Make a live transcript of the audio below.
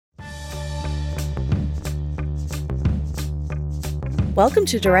Welcome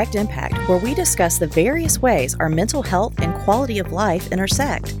to Direct Impact, where we discuss the various ways our mental health and quality of life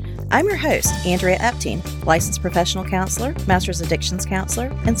intersect. I'm your host, Andrea Epting, licensed professional counselor, master's addictions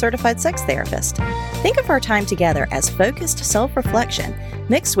counselor, and certified sex therapist. Think of our time together as focused self-reflection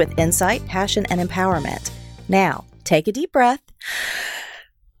mixed with insight, passion, and empowerment. Now, take a deep breath.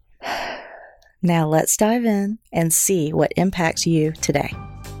 Now let's dive in and see what impacts you today.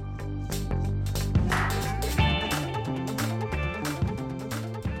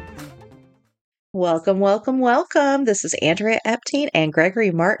 Welcome, welcome, welcome. This is Andrea Epting and Gregory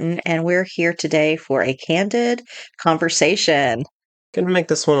Martin, and we're here today for a candid conversation. Going to make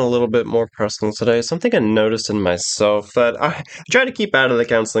this one a little bit more personal today. Something I noticed in myself that I try to keep out of the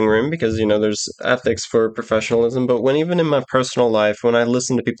counseling room because, there's ethics for professionalism. But even in my personal life, when I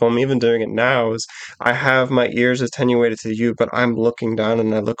listen to people, I'm even doing it now, is I have my ears attenuated to you, but I'm looking down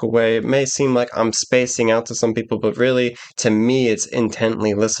and I look away. It may seem like I'm spacing out to some people, but really, to me, it's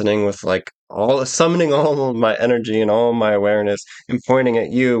intently listening with summoning all of my energy and all my awareness and pointing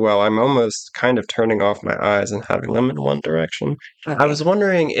at you while I'm almost kind of turning off my eyes and having them in one direction. I was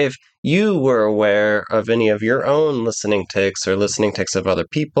wondering if you were aware of any of your own listening tics or listening tics of other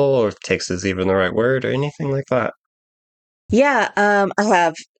people, or if tics is even the right word or anything like that. Yeah, I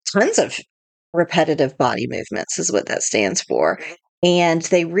have tons of repetitive body movements is what that stands for. And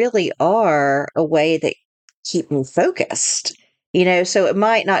they really are a way that keep me focused. So it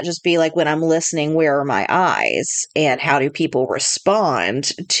might not just be like when I'm listening, where are my eyes and how do people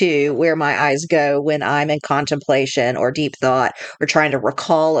respond to where my eyes go when I'm in contemplation or deep thought or trying to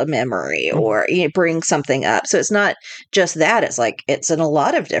recall a memory or bring something up. So it's not just that. It's in a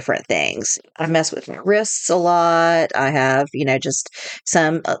lot of different things. I mess with my wrists a lot. I have, just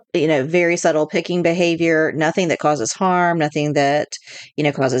some, very subtle picking behavior, nothing that causes harm, nothing that,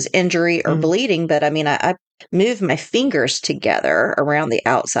 causes injury or bleeding. But I move my fingers together around the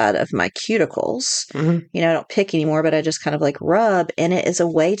outside of my cuticles. I don't pick anymore, but I just kind of rub. And it is a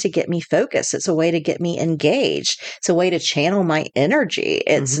way to get me focused. It's a way to get me engaged. It's a way to channel my energy.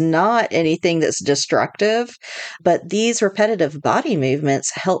 It's not anything that's destructive, but these repetitive body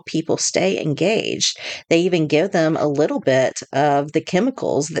movements help people stay engaged. They even give them a little bit of the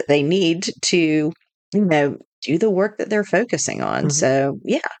chemicals that they need to, do the work that they're focusing on. So,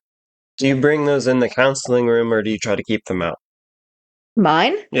 yeah. Do you bring those in the counseling room or do you try to keep them out?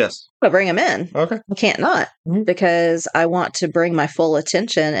 Mine? Yes. I bring them in. Okay. I can't not because I want to bring my full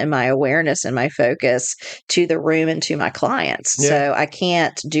attention and my awareness and my focus to the room and to my clients. Yeah. So I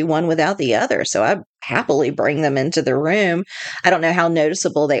can't do one without the other. So I happily bring them into the room. I don't know how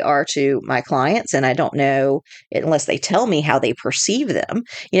noticeable they are to my clients, and I don't know unless they tell me how they perceive them,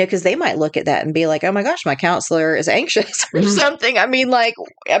 because they might look at that and be like, oh my gosh, my counselor is anxious or something.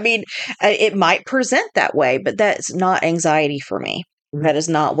 It might present that way, but that's not anxiety for me. That is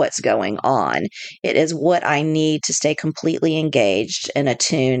not what's going on. It is what I need to stay completely engaged and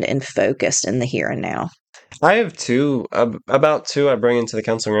attuned and focused in the here and now. I have two, about two I bring into the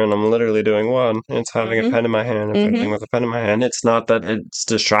counseling room. I'm literally doing one. It's having a pen in my hand and printing with a pen in my hand. It's not that it's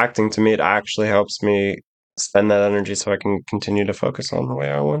distracting to me. It actually helps me spend that energy so I can continue to focus on the way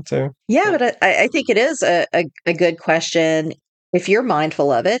I want to. Yeah, but I think it is a good question. If you're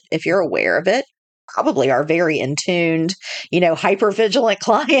mindful of it, if you're aware of it, probably our very in tuned, hyper-vigilant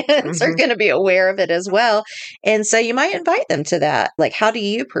clients are going to be aware of it as well. And so you might invite them to that. How do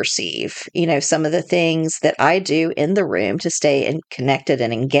you perceive, some of the things that I do in the room to stay connected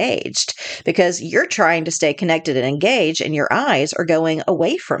and engaged? Because you're trying to stay connected and engaged and your eyes are going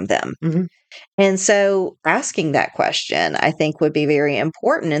away from them. And so asking that question, I think, would be very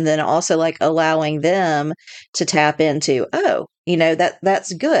important. And then also allowing them to tap into,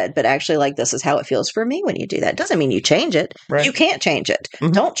 that's good. But actually, this is how it feels for me when you do that. Doesn't mean you change it. Right. You can't change it.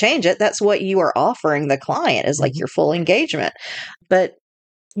 Don't change it. That's what you are offering the client is your full engagement. But,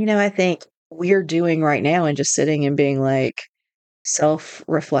 I think we're doing right now and just sitting and being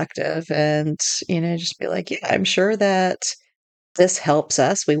self-reflective and, just be yeah, I'm sure that this helps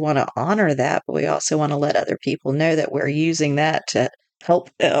us. We want to honor that, but we also want to let other people know that we're using that to help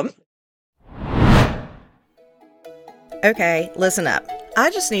them. Okay, listen up.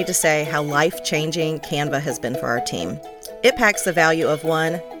 I just need to say how life-changing Canva has been for our team. It packs the value of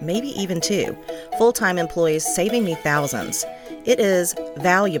one, maybe even two, full-time employees, saving me thousands. It is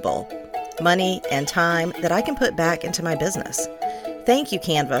valuable money and time that I can put back into my business. Thank you,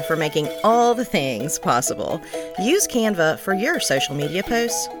 Canva, for making all the things possible. Use Canva for your social media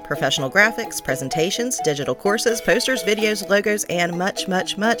posts, professional graphics, presentations, digital courses, posters, videos, logos, and much,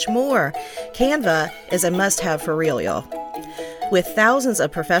 much, much more. Canva is a must-have for real, y'all. With thousands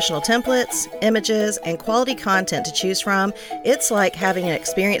of professional templates, images, and quality content to choose from, it's like having an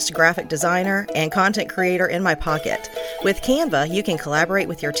experienced graphic designer and content creator in my pocket. With Canva, you can collaborate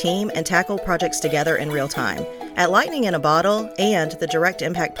with your team and tackle projects together in real time. At Lightning in a Bottle and the Direct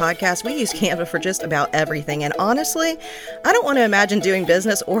Impact podcast, we use Canva for just about everything. And honestly, I don't want to imagine doing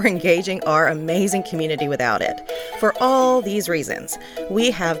business or engaging our amazing community without it. For all these reasons, we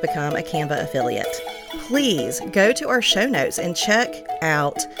have become a Canva affiliate. Please go to our show notes and check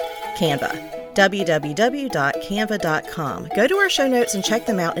out Canva. www.canva.com. Go to our show notes and check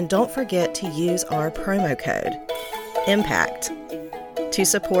them out, and don't forget to use our promo code IMPACT to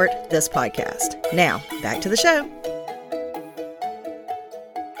support this podcast. Now, back to the show.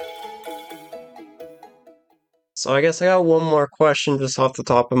 So I guess I got one more question just off the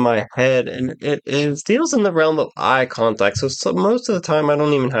top of my head, and it deals in the realm of eye contact. So most of the time, I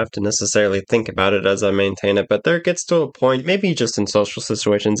don't even have to necessarily think about it as I maintain it, but there gets to a point, maybe just in social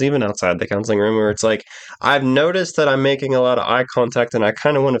situations, even outside the counseling room, where it's like, I've noticed that I'm making a lot of eye contact, and I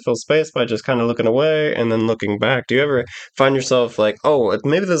kind of want to fill space by just kind of looking away and then looking back. Do you ever find yourself like, oh,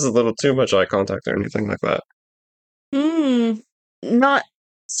 maybe this is a little too much eye contact or anything like that? Mm, not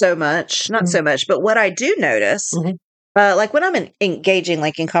so much, not so much. But what I do notice, Mhm. like when I'm engaging,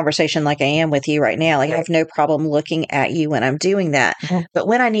 like in conversation, like I am with you right now, like I have no problem looking at you when I'm doing that. Mhm. But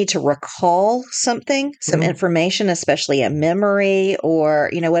when I need to recall something, some Mhm. information, especially a memory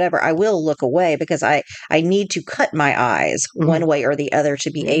or whatever, I will look away because I need to cut my eyes Mhm. one way or the other to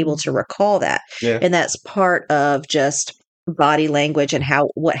be able to recall that, Yeah. and that's part of just body language and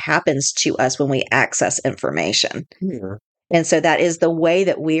what happens to us when we access information. Yeah. And so that is the way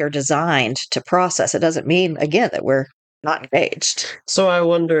that we are designed to process. It doesn't mean, again, that we're not engaged. So I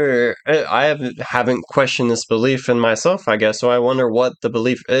wonder, I haven't questioned this belief in myself, I guess. So I wonder what the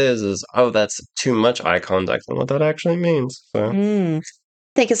belief is, oh, that's too much eye contact and what that actually means. So, I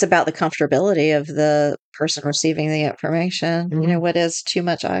think it's about the comfortability of the person receiving the information. Mhm. What is too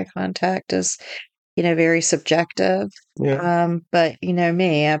much eye contact is, very subjective. Yeah, But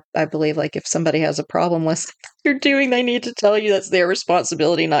me, I believe like if somebody has a problem with what you're doing, they need to tell you that's their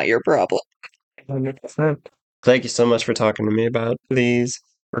responsibility, not your problem. 100%. Thank you so much for talking to me about these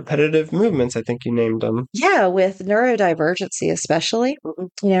repetitive movements. I think you named them. Yeah, with neurodivergency, especially,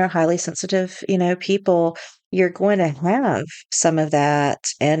 highly sensitive, people, you're going to have some of that.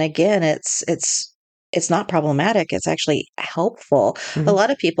 And again, it's not problematic. It's actually helpful. A Mhm.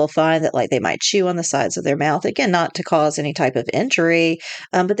 lot of people find that like they might chew on the sides of their mouth, again, not to cause any type of injury.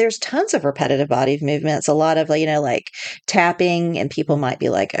 But there's tons of repetitive body movements, a lot of, like tapping, and people might be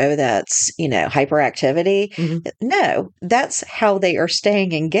like, oh, that's, hyperactivity. Mhm. No, that's how they are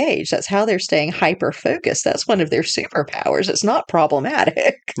staying engaged. That's how they're staying hyper focused. That's one of their superpowers. It's not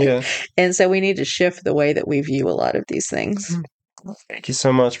problematic. Yeah. And so we need to shift the way that we view a lot of these things. Thank you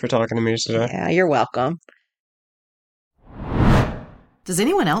so much for talking to me today. Yeah, you're welcome. Does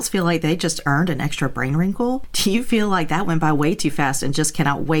anyone else feel like they just earned an extra brain wrinkle? Do you feel like that went by way too fast and just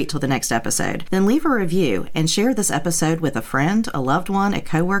cannot wait till the next episode? Then leave a review and share this episode with a friend, a loved one, a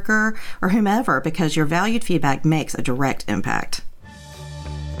coworker, or whomever, because your valued feedback makes a direct impact.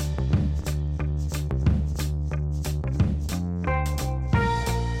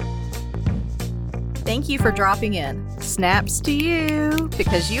 Thank you for dropping in. Snaps to you,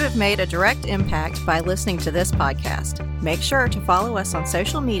 because you have made a direct impact by listening to this podcast. Make sure to follow us on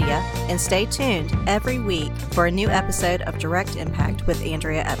social media and stay tuned every week for a new episode of Direct Impact with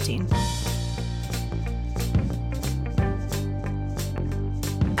Andrea Epting.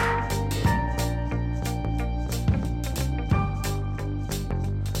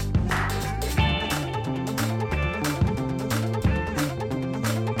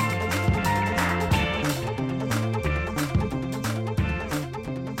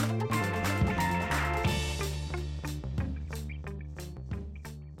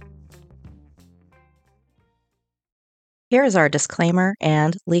 Here is our disclaimer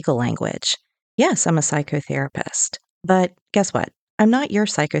and legal language. Yes, I'm a psychotherapist, but guess what? I'm not your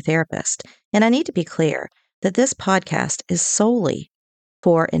psychotherapist, and I need to be clear that this podcast is solely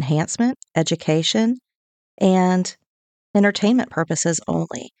for enhancement, education, and entertainment purposes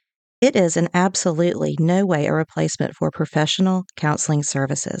only. It is in absolutely no way a replacement for professional counseling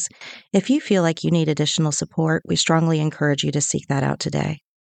services. If you feel like you need additional support, we strongly encourage you to seek that out today.